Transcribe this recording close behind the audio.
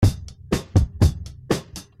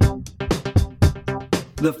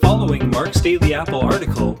The following Mark's Daily Apple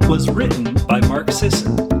article was written by Mark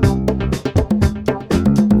Sisson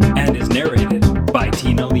and is narrated by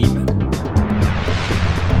Tina Leaman.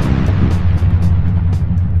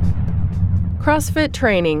 CrossFit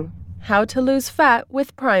training: how to lose fat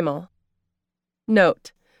with Primal.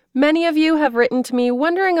 Note: many of you have written to me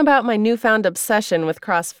wondering about my newfound obsession with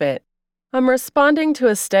CrossFit. I'm responding to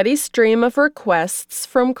a steady stream of requests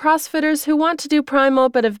from CrossFitters who want to do Primal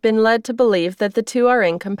but have been led to believe that the two are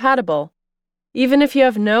incompatible. Even if you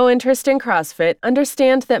have no interest in CrossFit,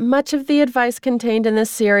 understand that much of the advice contained in this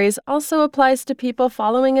series also applies to people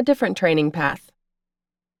following a different training path.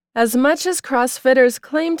 As much as CrossFitters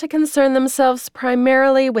claim to concern themselves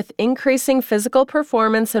primarily with increasing physical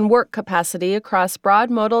performance and work capacity across broad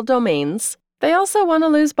modal domains, they also want to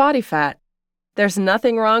lose body fat. There's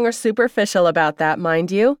nothing wrong or superficial about that, mind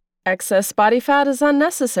you. Excess body fat is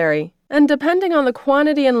unnecessary, and depending on the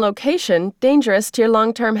quantity and location, dangerous to your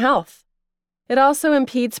long-term health. It also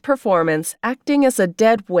impedes performance, acting as a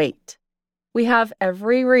dead weight. We have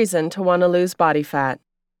every reason to want to lose body fat.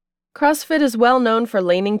 CrossFit is well known for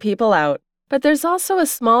leaning people out, but there's also a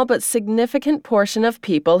small but significant portion of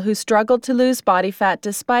people who struggle to lose body fat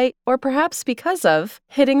despite, or perhaps because of,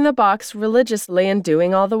 hitting the box religiously and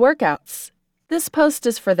doing all the workouts. This post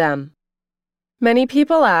is for them. Many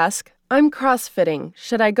people ask, I'm CrossFitting.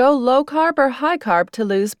 Should I go low carb or high carb to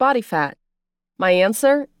lose body fat? My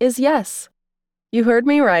answer is yes. You heard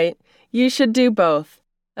me right. You should do both.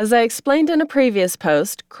 As I explained in a previous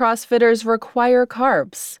post, CrossFitters require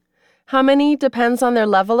carbs. How many depends on their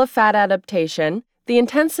level of fat adaptation, the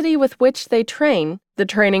intensity with which they train, the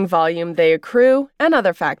training volume they accrue, and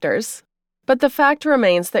other factors. But the fact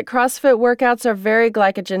remains that CrossFit workouts are very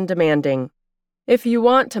glycogen demanding. If you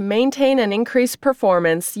want to maintain and increase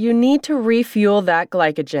performance, you need to refuel that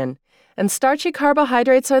glycogen, and starchy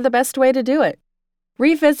carbohydrates are the best way to do it.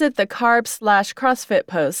 Revisit the Carb/CrossFit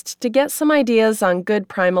post to get some ideas on good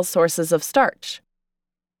primal sources of starch.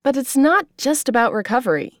 But it's not just about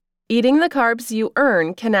recovery. Eating the carbs you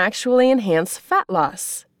earn can actually enhance fat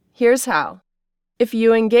loss. Here's how. If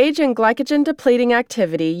you engage in glycogen-depleting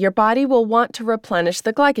activity, your body will want to replenish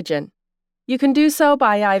the glycogen. You can do so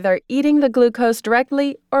by either eating the glucose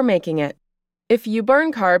directly or making it. If you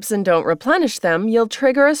burn carbs and don't replenish them, you'll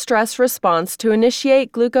trigger a stress response to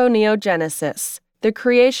initiate gluconeogenesis, the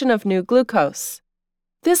creation of new glucose.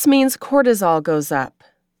 This means cortisol goes up.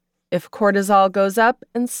 If cortisol goes up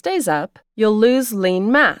and stays up, you'll lose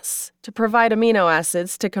lean mass to provide amino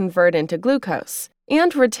acids to convert into glucose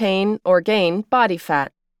and retain or gain body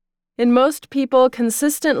fat. In most people,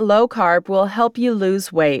 consistent low carb will help you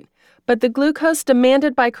lose weight, but the glucose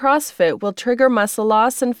demanded by CrossFit will trigger muscle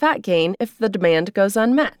loss and fat gain if the demand goes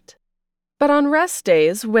unmet. But on rest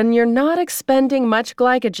days, when you're not expending much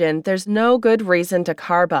glycogen, there's no good reason to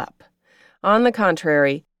carb up. On the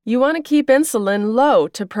contrary, you want to keep insulin low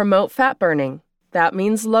to promote fat burning. That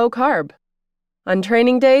means low carb. On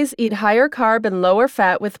training days, eat higher carb and lower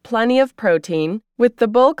fat with plenty of protein, with the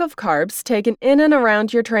bulk of carbs taken in and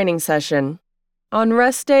around your training session. On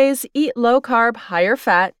rest days, eat low carb, higher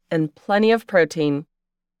fat, and plenty of protein.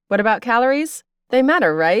 What about calories? They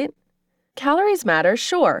matter, right? Calories matter,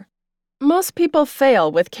 sure. Most people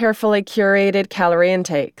fail with carefully curated calorie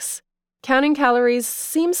intakes. Counting calories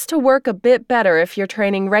seems to work a bit better if you're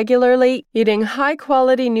training regularly, eating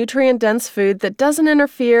high-quality, nutrient-dense food that doesn't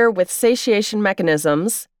interfere with satiation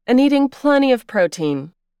mechanisms, and eating plenty of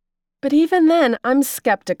protein. But even then, I'm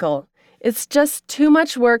skeptical. It's just too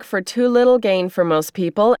much work for too little gain for most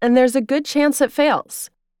people, and there's a good chance it fails.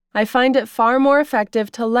 I find it far more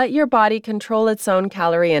effective to let your body control its own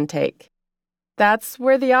calorie intake. That's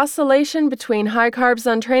where the oscillation between high carbs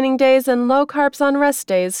on training days and low carbs on rest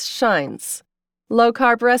days shines. Low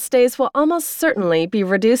carb rest days will almost certainly be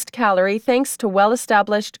reduced calorie thanks to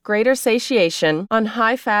well-established greater satiation on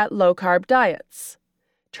high-fat, low-carb diets.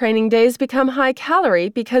 Training days become high calorie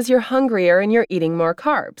because you're hungrier and you're eating more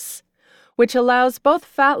carbs, which allows both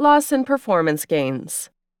fat loss and performance gains.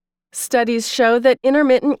 Studies show that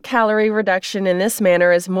intermittent calorie reduction in this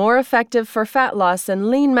manner is more effective for fat loss and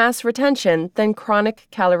lean mass retention than chronic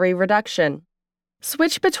calorie reduction.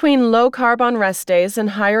 Switch between low carb on rest days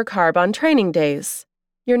and higher carb on training days.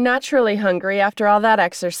 You're naturally hungry after all that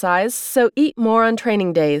exercise, so eat more on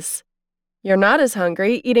training days. You're not as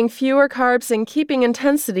hungry, eating fewer carbs and keeping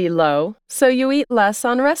intensity low, so you eat less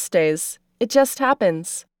on rest days. It just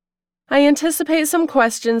happens. I anticipate some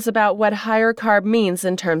questions about what higher carb means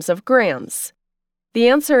in terms of grams. The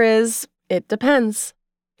answer is, it depends.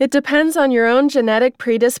 It depends on your own genetic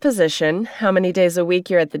predisposition, how many days a week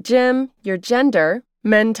you're at the gym, your gender,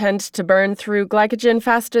 men tend to burn through glycogen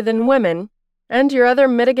faster than women, and your other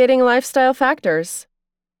mitigating lifestyle factors.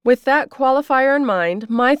 With that qualifier in mind,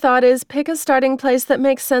 my thought is pick a starting place that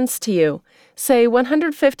makes sense to you, say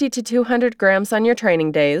 150 to 200 grams on your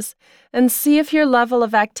training days, and see if your level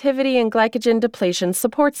of activity and glycogen depletion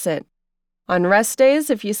supports it. On rest days,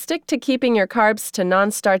 if you stick to keeping your carbs to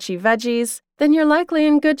non-starchy veggies, then you're likely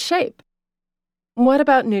in good shape. What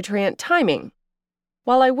about nutrient timing?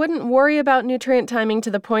 While I wouldn't worry about nutrient timing to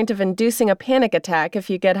the point of inducing a panic attack if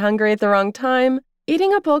you get hungry at the wrong time,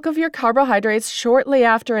 eating a bulk of your carbohydrates shortly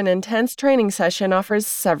after an intense training session offers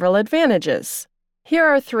several advantages. Here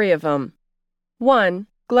are 3 of them. 1.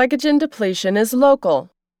 Glycogen depletion is local.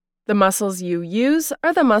 The muscles you use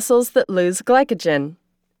are the muscles that lose glycogen.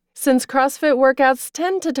 Since CrossFit workouts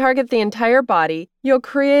tend to target the entire body, you'll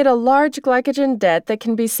create a large glycogen debt that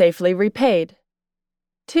can be safely repaid.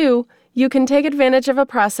 2. You can take advantage of a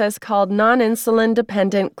process called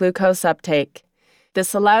non-insulin-dependent glucose uptake.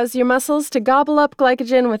 This allows your muscles to gobble up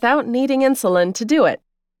glycogen without needing insulin to do it.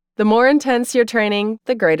 The more intense your training,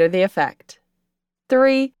 the greater the effect.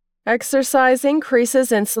 3. Exercise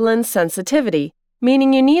increases insulin sensitivity,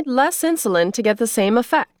 meaning you need less insulin to get the same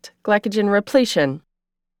effect, glycogen repletion.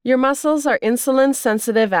 Your muscles are insulin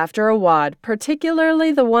sensitive after a WOD,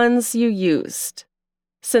 particularly the ones you used.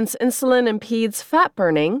 Since insulin impedes fat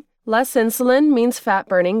burning, less insulin means fat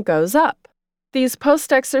burning goes up. These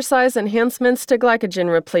post-exercise enhancements to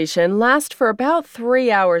glycogen repletion last for about 3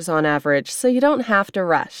 hours on average, so you don't have to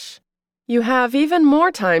rush. You have even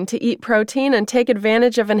more time to eat protein and take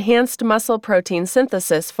advantage of enhanced muscle protein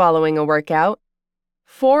synthesis following a workout.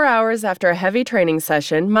 4 hours after a heavy training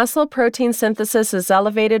session, muscle protein synthesis is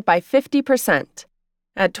elevated by 50%.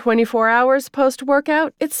 At 24 hours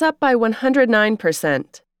post-workout, it's up by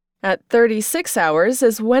 109%. At 36 hours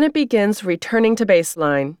is when it begins returning to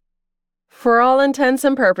baseline. For all intents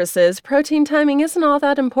and purposes, protein timing isn't all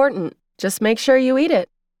that important. Just make sure you eat it.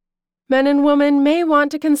 Men and women may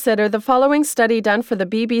want to consider the following study done for the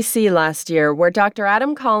BBC last year, where Dr.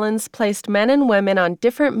 Adam Collins placed men and women on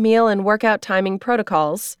different meal and workout timing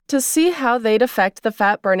protocols to see how they'd affect the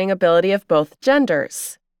fat-burning ability of both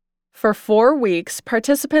genders. For 4 weeks,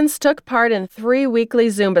 participants took part in 3 weekly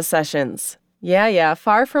Zumba sessions. Yeah,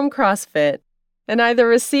 far from CrossFit. And either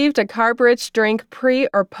received a carb-rich drink pre-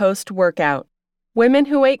 or post-workout. Women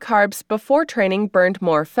who ate carbs before training burned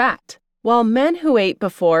more fat, while men who ate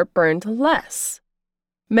before burned less.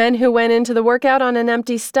 Men who went into the workout on an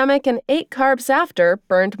empty stomach and ate carbs after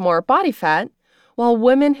burned more body fat, while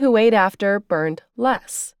women who ate after burned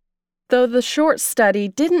less. Though the short study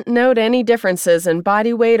didn't note any differences in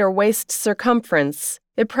body weight or waist circumference,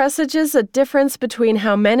 it presages a difference between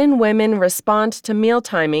how men and women respond to meal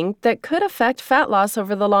timing that could affect fat loss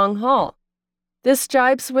over the long haul. This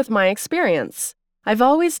jibes with my experience. I've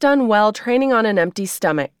always done well training on an empty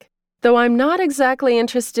stomach. Though I'm not exactly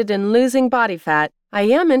interested in losing body fat, I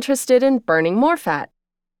am interested in burning more fat.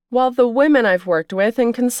 While the women I've worked with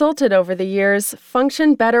and consulted over the years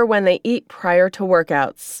function better when they eat prior to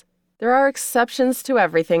workouts. There are exceptions to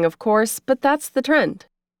everything, of course, but that's the trend.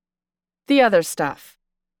 The other stuff.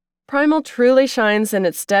 Primal truly shines in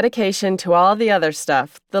its dedication to all the other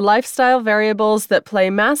stuff, the lifestyle variables that play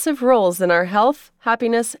massive roles in our health,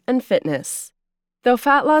 happiness, and fitness. Though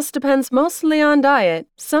fat loss depends mostly on diet,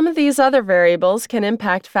 some of these other variables can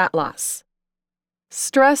impact fat loss.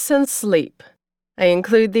 Stress and sleep. I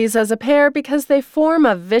include these as a pair because they form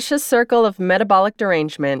a vicious circle of metabolic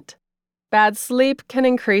derangement. Bad sleep can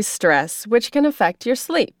increase stress, which can affect your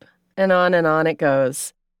sleep, and on it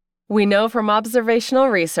goes. We know from observational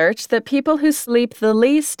research that people who sleep the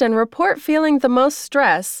least and report feeling the most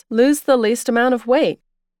stress lose the least amount of weight.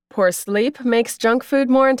 Poor sleep makes junk food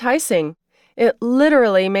more enticing. It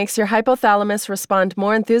literally makes your hypothalamus respond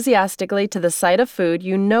more enthusiastically to the sight of food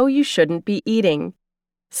you know you shouldn't be eating.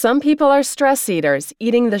 Some people are stress eaters,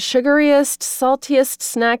 eating the sugariest, saltiest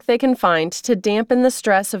snack they can find to dampen the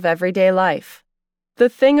stress of everyday life. The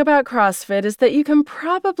thing about CrossFit is that you can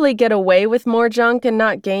probably get away with more junk and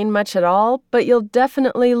not gain much at all, but you'll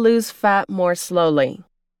definitely lose fat more slowly.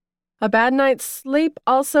 A bad night's sleep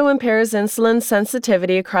also impairs insulin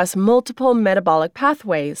sensitivity across multiple metabolic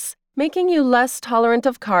pathways, making you less tolerant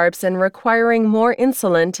of carbs and requiring more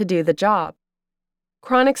insulin to do the job.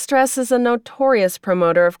 Chronic stress is a notorious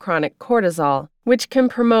promoter of chronic cortisol, which can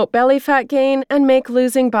promote belly fat gain and make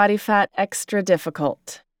losing body fat extra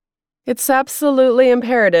difficult. It's absolutely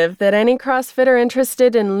imperative that any CrossFitter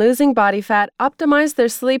interested in losing body fat optimize their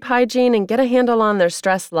sleep hygiene and get a handle on their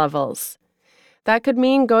stress levels. That could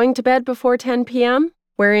mean going to bed before 10 p.m.,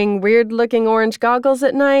 wearing weird-looking orange goggles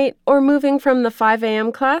at night, or moving from the 5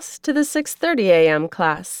 a.m. class to the 6:30 a.m.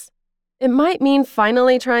 class. It might mean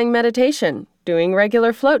finally trying meditation, doing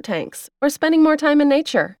regular float tanks, or spending more time in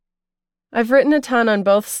nature. I've written a ton on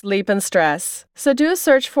both sleep and stress, so do a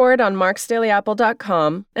search for it on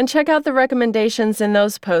marksdailyapple.com and check out the recommendations in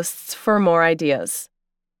those posts for more ideas.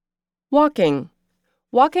 Walking.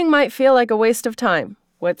 Walking might feel like a waste of time.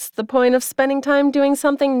 What's the point of spending time doing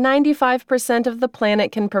something 95% of the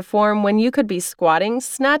planet can perform when you could be squatting,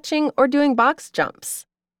 snatching, or doing box jumps?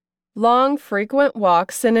 Long, frequent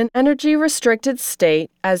walks in an energy-restricted state,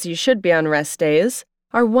 as you should be on rest days,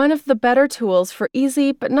 are one of the better tools for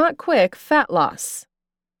easy but not quick fat loss.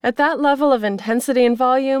 At that level of intensity and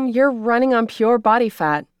volume, you're running on pure body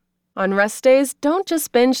fat. On rest days, don't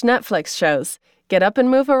just binge Netflix shows. Get up and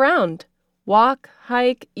move around. Walk,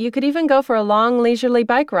 hike, you could even go for a long leisurely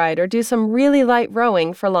bike ride or do some really light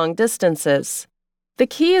rowing for long distances. The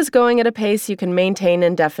key is going at a pace you can maintain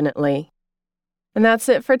indefinitely. And that's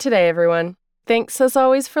it for today, everyone. Thanks as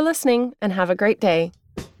always for listening, and have a great day.